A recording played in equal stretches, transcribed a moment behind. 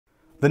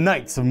The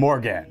Knights of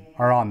Morrighan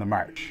are on the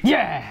march.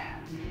 Yeah!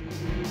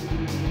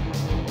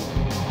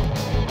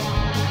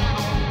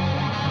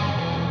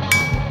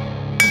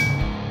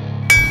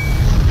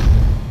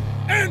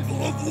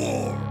 Anvil of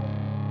War!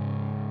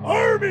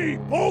 Army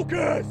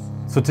focus!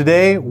 So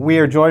today we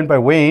are joined by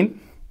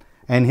Wayne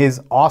and his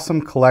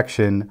awesome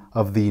collection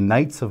of the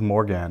Knights of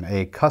Morrighan,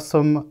 a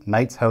custom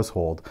Knights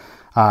household.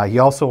 He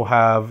also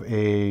have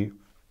a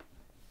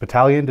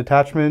battalion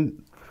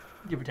detachment,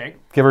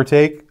 give or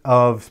take,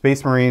 of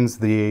Space Marines,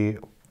 the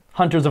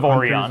Hunters of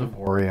Oreon. Hunters of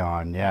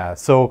Oreon, yeah.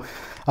 So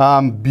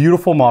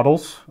beautiful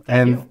models,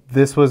 and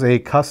this was a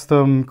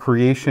custom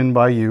creation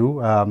by you.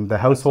 The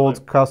household's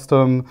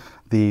custom,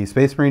 the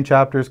Space Marine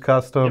chapter's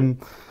custom.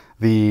 Yep.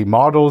 The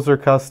models are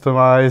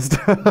customized.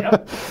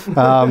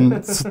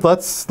 Yep. So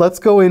let's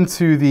go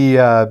into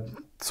the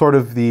sort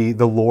of the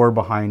lore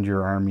behind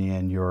your army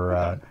and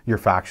your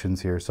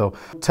factions here. So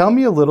tell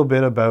me a little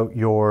bit about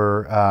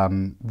your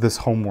this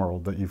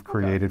homeworld that you've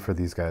created for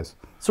these guys.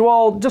 So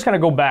I'll just kind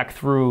of go back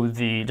through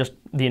the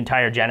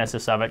entire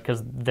genesis of it,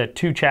 because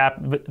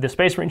the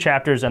Space Marine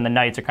chapters and the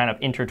Knights are kind of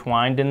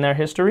intertwined in their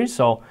history.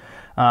 So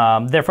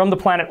they're from the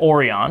planet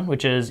Oreon,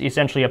 which is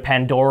essentially a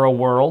Pandora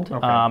world,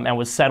 and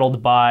was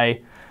settled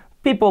by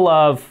people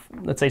of,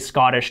 let's say,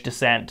 Scottish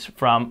descent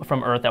from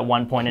Earth at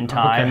one point in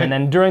time. And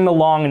then during the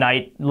Long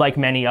Night, like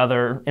many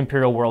other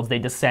Imperial worlds, they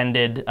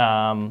descended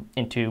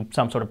into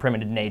some sort of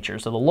primitive nature.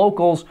 So the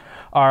locals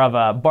are of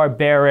a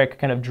barbaric,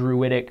 kind of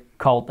druidic,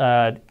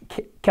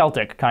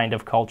 Celtic kind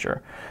of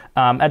culture.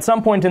 At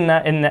some point in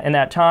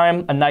that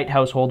time, a knight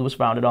household was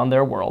founded on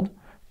their world.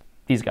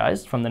 These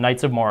guys from the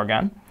Knights of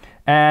Morrighan.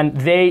 And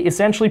they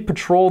essentially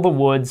patrol the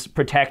woods,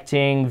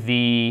 protecting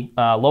the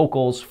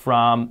locals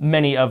from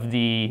many of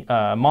the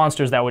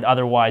monsters that would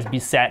otherwise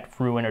beset,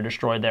 ruin, or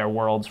destroy their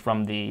worlds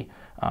from the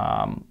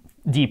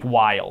deep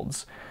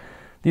wilds.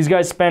 These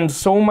guys spend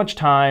so much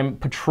time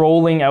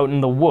patrolling out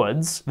in the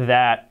woods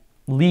that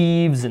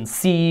leaves and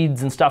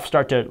seeds and stuff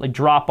start to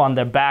drop on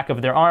the back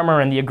of their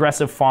armor, and the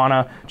aggressive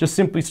fauna just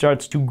simply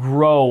starts to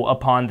grow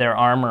upon their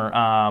armor,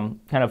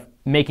 kind of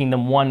making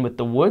them one with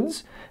the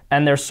woods.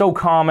 And they're so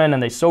common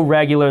and they're so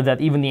regular that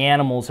even the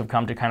animals have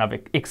come to kind of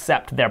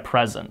accept their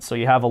presence. So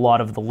you have a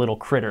lot of the little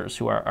critters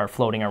who are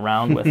floating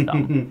around with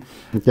them.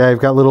 Yeah, you've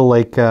got little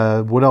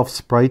wood elf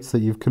sprites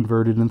that you've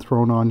converted and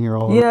thrown on here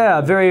all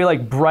over. Very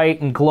bright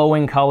and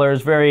glowing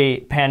colors,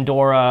 very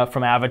Pandora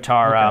from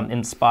Avatar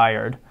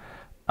inspired.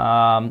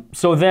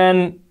 So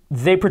then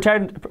they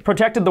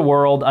protected the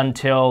world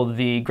until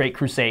the Great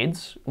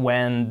Crusades,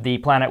 when the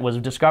planet was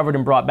discovered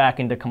and brought back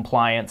into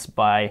compliance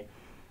by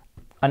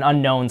an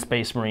unknown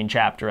Space Marine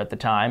chapter at the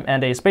time,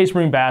 and a Space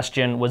Marine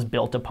bastion was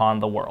built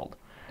upon the world.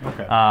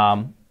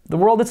 The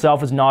world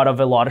itself is not of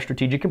a lot of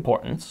strategic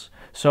importance.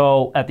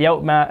 So at the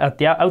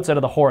outset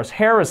of the Horus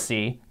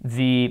Heresy,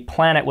 the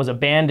planet was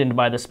abandoned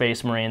by the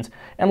Space Marines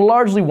and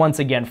largely once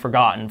again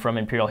forgotten from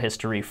Imperial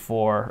history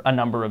for a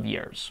number of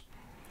years.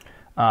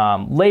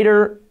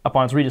 Later,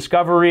 upon its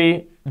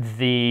rediscovery,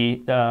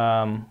 the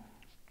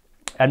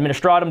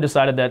Administratum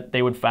decided that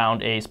they would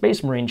found a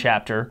Space Marine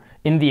chapter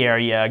in the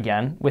area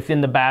again,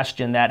 within the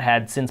bastion that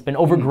had since been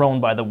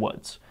overgrown by the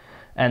woods.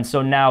 And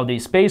so now the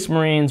Space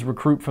Marines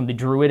recruit from the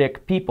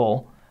Druidic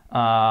people,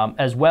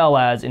 as well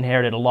as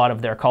inherited a lot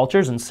of their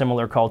cultures and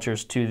similar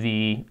cultures to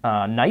the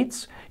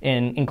Knights,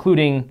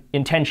 including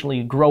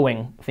intentionally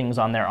growing things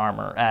on their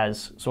armor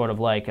as sort of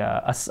like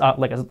a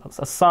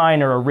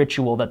sign or a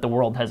ritual that the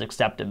world has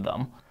accepted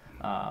them.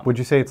 Would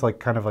you say it's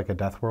kind of like a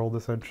death world,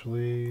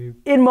 essentially?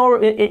 In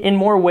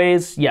more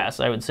ways, yes,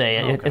 I would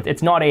say.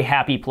 It's not a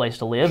happy place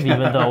to live,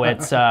 even though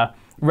it's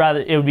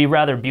it would be a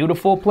rather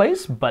beautiful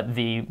place, but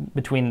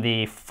between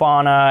the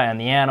fauna and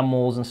the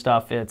animals and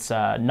stuff, it's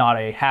not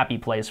a happy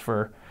place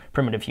for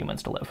primitive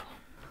humans to live.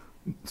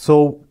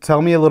 So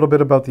tell me a little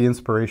bit about the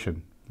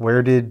inspiration.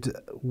 Where did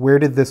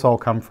this all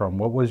come from?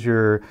 What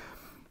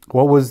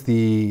was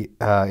the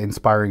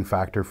inspiring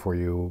factor for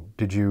you?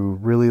 Did you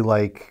really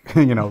like,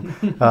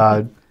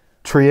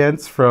 tree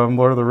ants from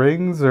Lord of the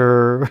Rings,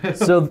 or?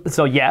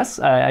 So yes,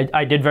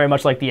 I did very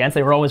much like the ants.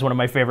 They were always one of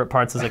my favorite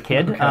parts as a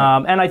kid.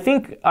 And I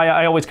think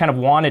I always kind of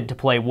wanted to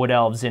play wood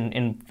elves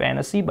in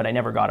fantasy, but I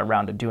never got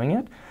around to doing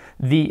it.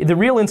 The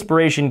real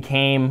inspiration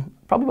came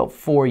probably about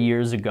 4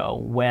 years ago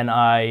when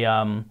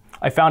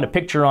I found a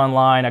picture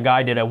online. A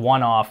guy did a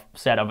one-off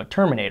set of a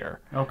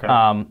Terminator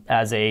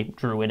as a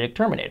druidic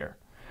Terminator.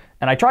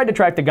 And I tried to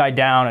track the guy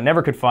down and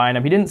never could find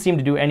him. He didn't seem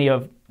to do any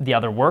of the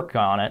other work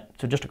on it,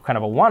 so just kind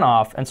of a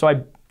one-off. And so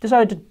I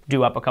decided to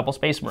do up a couple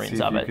Space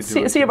Marines of it, see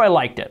if I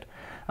liked it.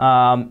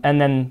 And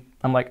then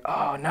I'm like,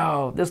 oh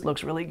no, this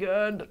looks really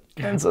good.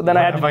 And so then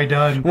what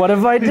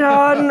have I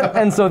done?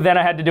 And so then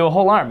I had to do a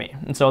whole army.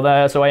 And so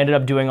I ended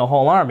up doing a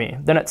whole army.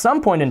 Then at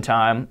some point in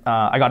time,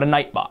 I got a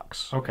Knight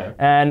box.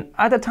 And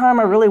at the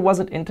time, I really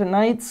wasn't into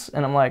Knights.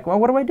 And I'm like, well,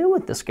 what do I do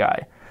with this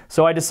guy?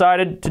 So I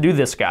decided to do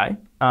this guy.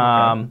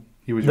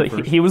 He was your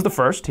first? He was the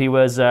first. He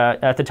was,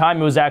 at the time,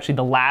 he was actually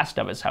the last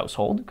of his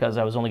household, because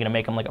I was only going to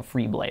make him like a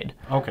free blade.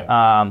 Okay.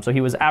 So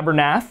he was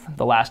Abernath,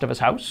 the last of his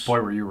house. Boy,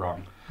 were you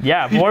wrong.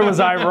 Yeah, boy, was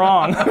I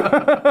wrong.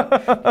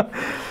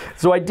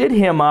 So I did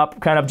him up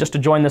kind of just to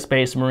join the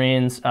Space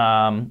Marines.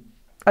 I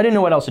didn't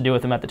know what else to do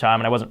with him at the time,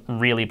 and I wasn't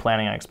really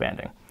planning on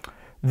expanding.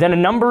 Then a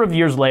number of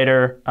years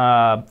later,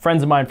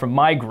 friends of mine from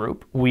my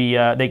group,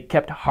 they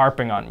kept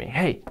harping on me,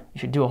 hey, you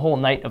should do a whole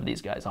night of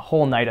these guys, a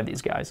whole night of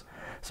these guys.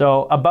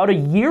 So about a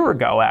year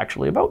ago,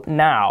 actually, about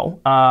now,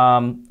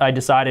 I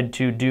decided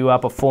to do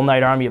up a full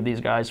night army of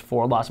these guys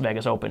for Las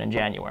Vegas Open in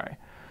January.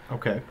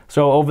 Okay.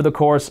 So over the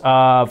course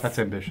of... That's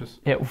ambitious.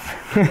 Yeah.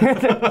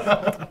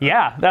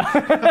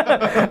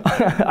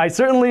 I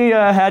certainly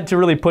had to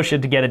really push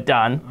it to get it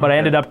done, but I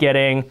ended up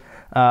getting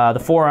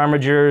the 4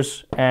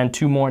 armigers and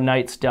 2 more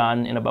knights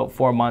done in about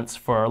 4 months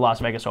for Las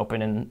Vegas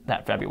Open in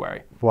that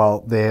February.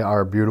 Well, they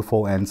are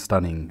beautiful and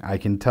stunning. I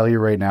can tell you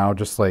right now,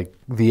 just like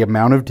the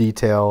amount of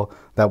detail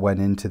that went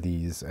into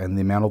these and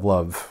the amount of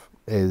love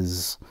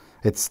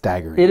it's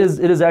staggering. It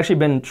has actually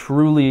been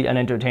truly an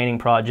entertaining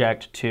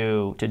project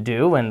to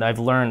do, and I've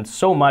learned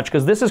so much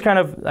because this is kind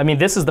of, I mean,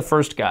 this is the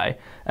first guy,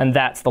 and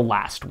that's the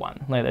last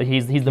one. Like,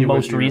 he's the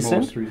most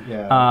recent.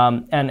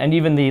 And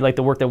even the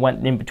work that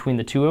went in between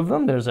the 2 of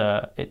them,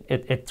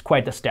 it's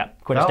quite a step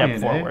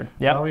forward.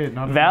 Yep.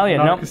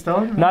 Valiant, not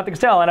the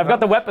Castellan, and I've got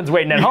the weapons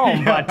waiting at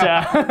home, but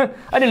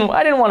I didn't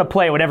want to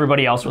play what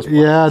everybody else was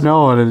playing. Yeah,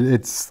 no, and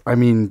it's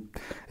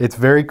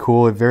very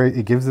cool.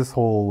 It gives this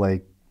whole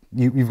like.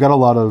 You've got a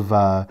lot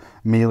of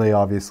melee,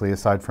 obviously,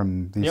 aside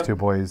from these 2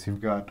 boys. You've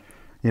got,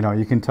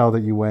 you can tell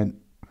that you went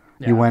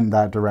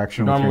that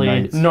direction with your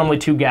knights. Normally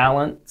 2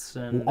 gallants.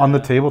 And, on the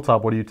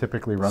tabletop, what do you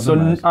typically run so,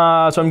 them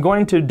as? So I'm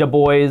going to Du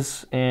Bois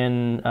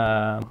in...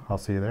 I'll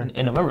see you there.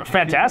 In November.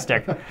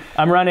 Fantastic.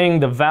 I'm running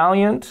the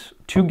Valiant,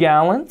 2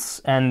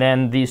 gallants, and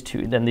then these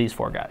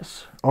 4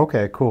 guys.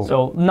 Okay, cool.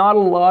 So not a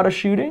lot of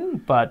shooting,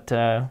 but...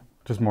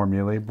 just more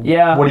melee?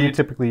 Yeah. What do you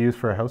typically use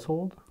for a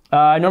household?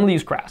 I normally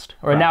use Crast,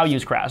 or I now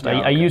use Crast. Yeah,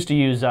 okay. I used to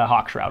use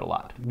Hawkshroud a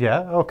lot.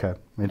 Yeah, okay.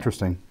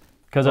 Interesting.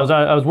 Because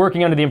I was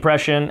working under the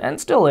impression,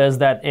 and still is,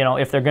 that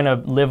if they're going to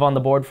live on the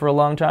board for a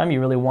long time, you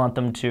really want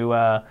them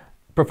to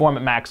perform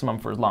at maximum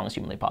for as long as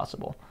humanly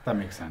possible. That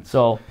makes sense.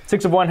 So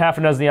 6 of one, half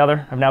a dozen of the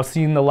other. I've now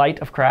seen the light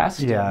of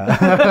Crast.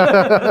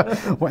 Yeah.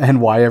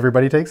 And why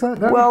everybody takes that?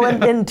 Well,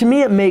 and to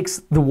me it makes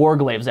the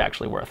Warglaives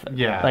actually worth it.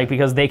 Yeah. Like,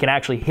 because they can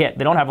actually hit.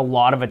 They don't have a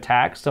lot of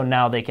attacks, so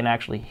now they can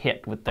actually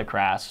hit with the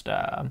Crast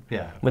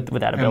with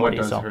that ability. And what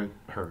does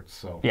hurts.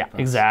 So yeah,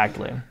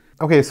 exactly.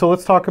 Okay, so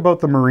let's talk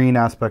about the Marine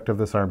aspect of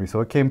this army. So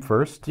it came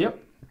first.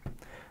 Yep.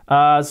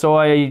 So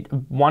I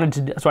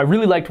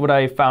really liked what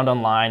I found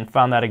online,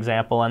 found that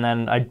example, and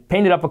then I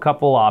painted up a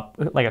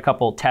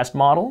couple test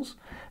models,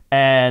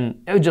 and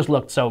it just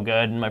looked so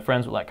good, and my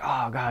friends were like,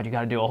 oh God, you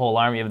gotta do a whole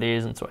army of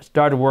these, and so I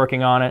started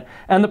working on it,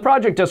 and the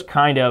project just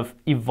kind of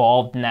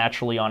evolved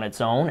naturally on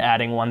its own,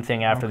 adding one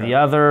thing after the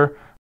other.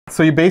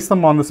 So you base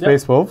them on the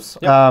Space Wolves,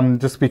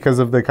 just because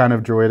of the kind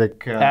of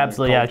druidic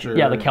absolutely, culture.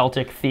 yeah, the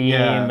Celtic theme,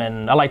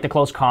 and I like the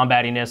close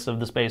combatiness of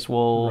the Space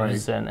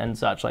Wolves and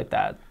such like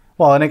that.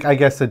 Well, and I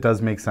guess it does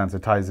make sense.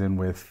 It ties in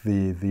with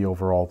the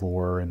overall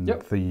lore and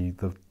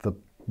the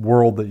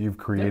world that you've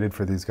created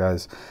for these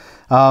guys.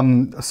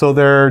 So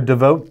they're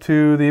devout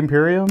to the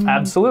Imperium?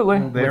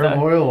 Absolutely. They're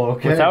loyal,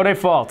 okay. Without a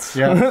fault.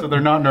 Yeah, so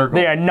they're not Nurgle.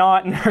 They are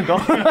not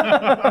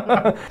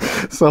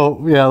Nurgle.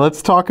 So, yeah,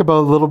 let's talk a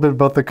little bit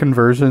about the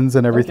conversions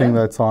and everything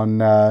that's on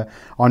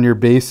your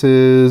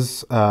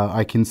bases.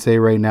 I can say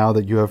right now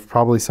that you have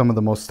probably some of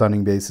the most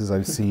stunning bases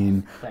I've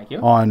seen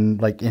on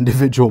like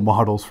individual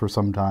models for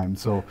some time.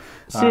 So,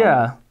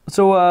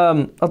 So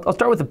I'll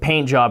start with the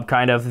paint job,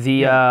 kind of.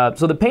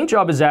 So the paint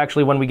job is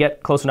actually, when we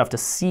get close enough to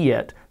see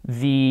it,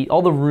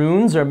 all the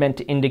runes are meant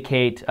to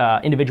indicate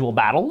individual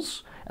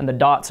battles, and the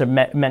dots are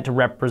meant to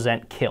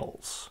represent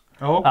kills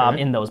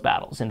in those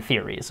battles, in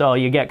theory. So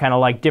you get kind of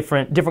like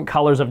different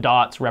colors of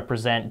dots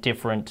represent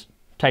different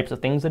types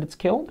of things that it's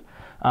killed.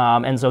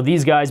 And so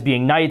these guys,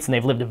 being knights, and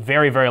they've lived a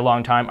very, very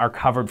long time, are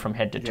covered from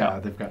head to toe. Yeah,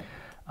 they've got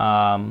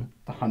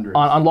the hundreds.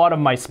 On a lot of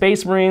my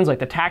Space Marines, like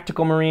the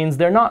tactical Marines,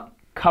 they're not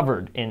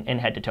covered in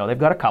head to toe. They've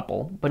got a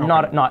couple, but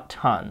not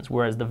tons.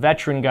 Whereas the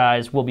veteran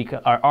guys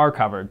are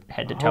covered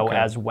head to toe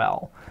as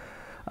well.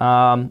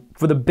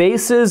 For the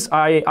bases,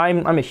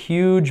 I'm a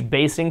huge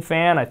basing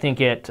fan. I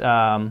think it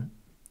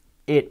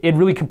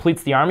really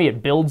completes the army.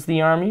 It builds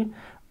the army,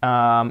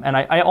 and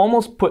I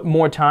almost put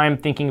more time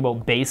thinking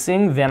about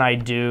basing than I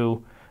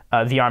do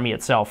the army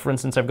itself. For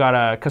instance, I've got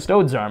a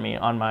Custodes army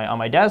on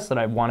my desk that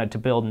I've wanted to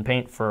build and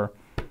paint for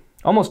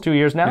almost 2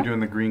 years now. You're doing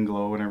the green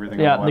glow and everything.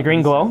 Yeah, the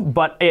green glow.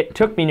 But it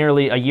took me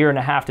nearly a year and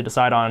a half to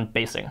decide on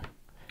basing.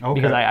 Okay.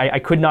 Because I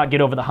could not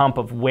get over the hump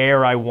of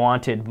where I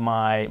wanted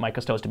my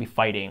Custodes to be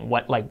fighting,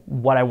 what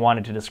I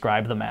wanted to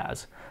describe them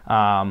as.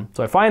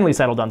 So I finally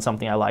settled on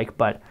something I like,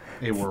 but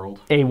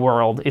a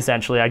world,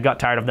 essentially. I got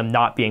tired of them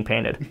not being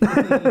painted.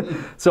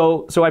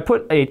 So I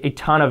put a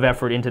ton of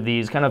effort into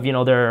these. Kind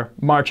of, they're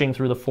marching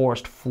through the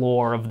forest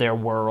floor of their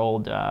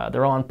world.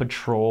 They're on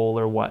patrol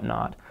or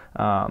whatnot.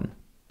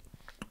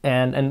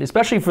 And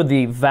especially for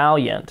the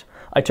Valiant,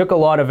 I took a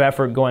lot of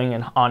effort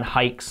going on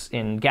hikes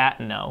in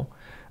Gatineau.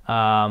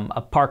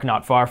 a park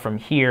not far from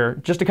here,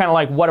 just to kind of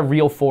like what a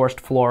real forest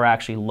floor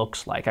actually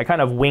looks like. I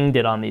kind of winged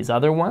it on these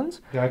other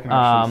ones. Yeah, I can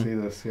actually see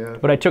this, yeah.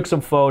 But I took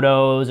some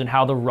photos and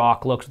how the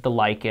rock looks with the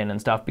lichen and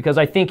stuff, because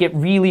I think it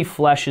really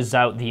fleshes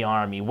out the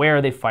army. Where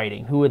are they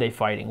fighting? Who are they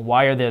fighting?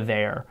 Why are they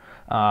there?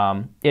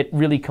 It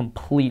really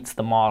completes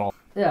the model.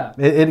 Yeah.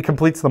 It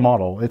completes the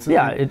model.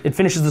 It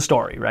finishes the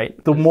story,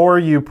 right? The more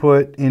you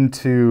put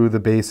into the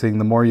basing,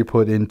 the more you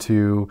put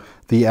into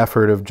the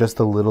effort of just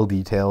the little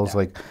details.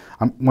 Like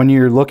when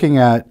you're looking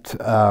at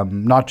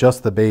not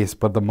just the base,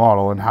 but the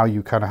model and how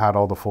you kind of had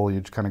all the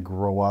foliage kind of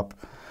grow up.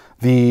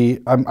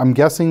 I'm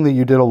guessing that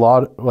you did a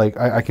lot, like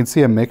I can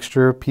see a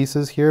mixture of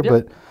pieces here,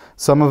 but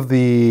some of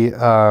the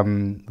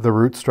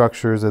root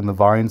structures and the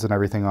vines and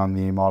everything on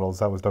the models,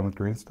 that was done with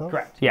green stuff?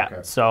 Correct, yeah. Okay.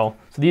 So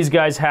these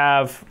guys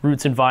have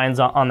roots and vines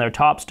on their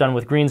tops done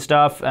with green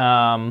stuff.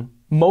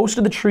 Most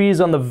of the trees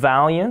on the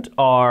Valiant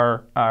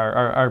are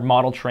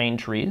model train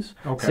trees.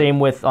 Okay. Same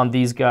with on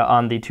these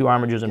on the two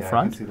armigers in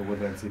front. I can see the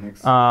woodland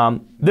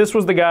scenics. This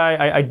was the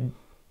guy I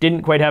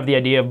didn't quite have the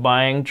idea of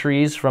buying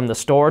trees from the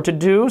store to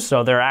do,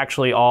 so they're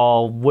actually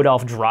all wood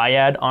elf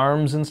dryad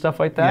arms and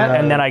stuff like that. Yeah.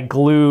 And then I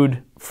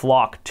glued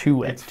flock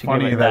to it. It's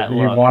funny that you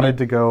wanted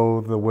to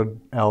go the wood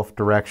elf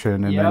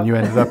direction, and then you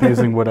ended up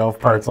using wood elf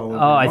parts all over.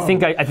 Oh, I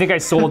think I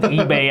sold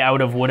eBay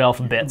out of wood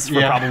elf bits for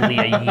probably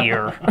a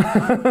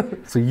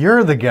year. So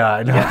you're the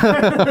guy.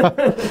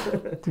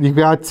 You've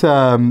got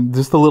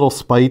just the little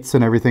spites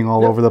and everything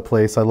all over the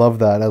place. I love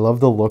that. I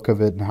love the look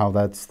of it and how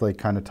that's like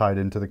kind of tied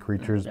into the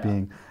creatures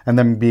being, and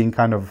them being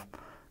kind of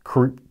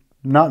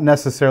not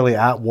necessarily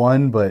at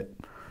one, but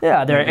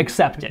yeah, they're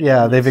accepted.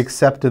 Yeah, they've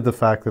accepted the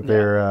fact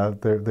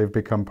that they've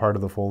become part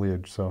of the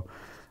foliage. So,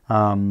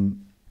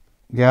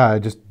 yeah,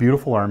 just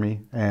beautiful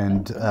army,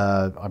 and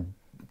I'm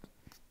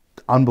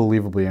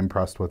unbelievably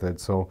impressed with it.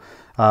 So,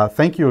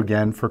 thank you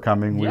again for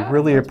coming. We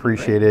really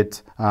appreciate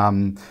it.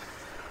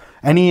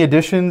 Any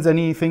additions?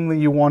 Anything that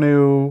you want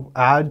to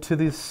add to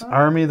this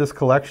army, this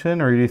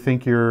collection, or do you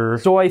think you're?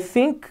 So I'm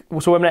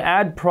going to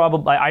add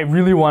probably. I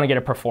really want to get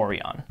a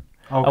Perforeon.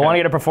 Okay. I want to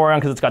get a Perforeon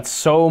because it's got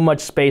so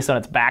much space on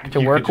its back to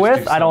work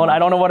with. I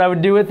don't know what I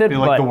would do with it.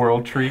 Like the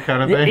world tree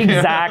kind of thing?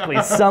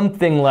 Exactly,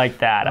 something like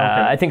that.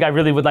 Okay. I think I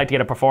really would like to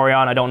get a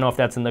Perforeon. I don't know if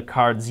that's in the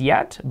cards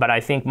yet, but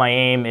I think my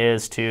aim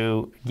is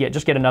to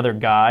just get another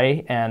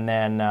guy, and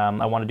then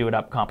I want to do it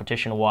up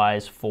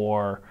competition-wise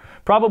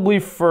probably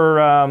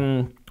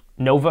for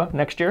Nova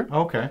next year.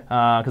 Okay.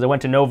 Because I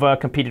went to Nova,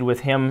 competed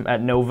with him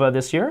at Nova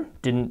this year.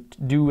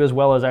 Didn't do as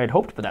well as I had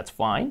hoped, but that's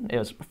fine. It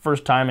was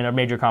first time in a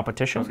major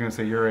competition. I was going to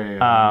say, you're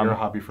a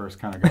hobby first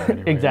kind of guy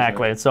anyway.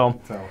 Exactly.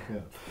 So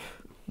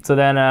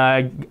then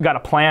I got to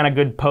plan a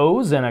good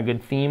pose and a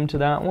good theme to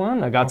that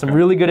one. I got some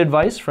really good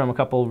advice from a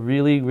couple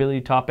really,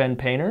 really top-end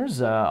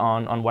painters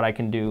on what I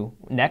can do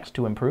next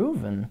to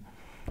improve and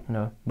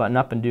button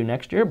up and do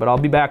next year, but I'll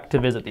be back to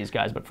visit these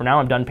guys. But for now,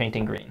 I'm done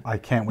painting green. I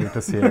can't wait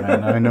to see it,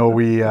 man. I know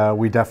we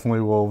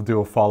definitely will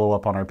do a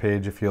follow-up on our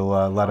page if you'll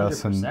let 100%.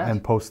 Us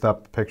and post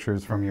up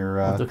pictures from your...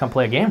 We'll come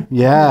play a game.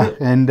 Yeah,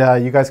 and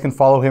you guys can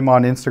follow him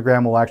on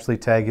Instagram. We'll actually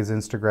tag his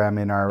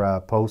Instagram in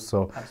our post,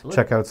 so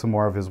check out some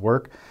more of his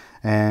work.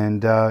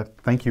 And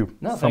thank you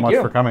so much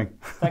for coming.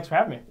 Thanks for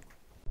having me.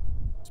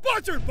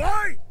 Sponsored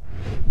by...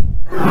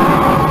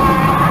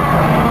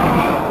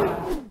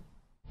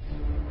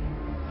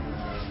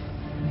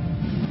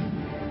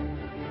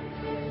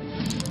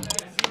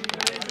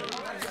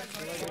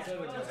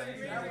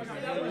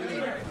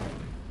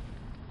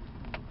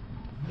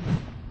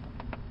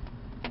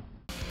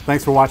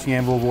 Thanks for watching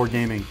Anvil of War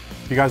Gaming.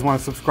 If you guys want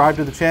to subscribe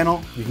to the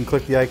channel, you can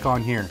click the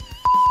icon here.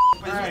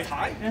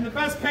 Alright, and the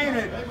best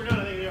painted.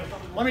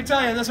 Let me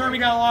tell you, this army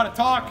got a lot of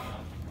talk.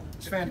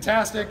 It's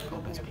fantastic.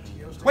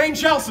 Wayne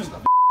Shelson.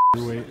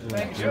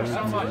 Thank you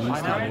so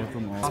much.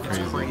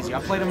 That's crazy. I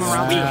played him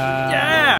around. Yeah!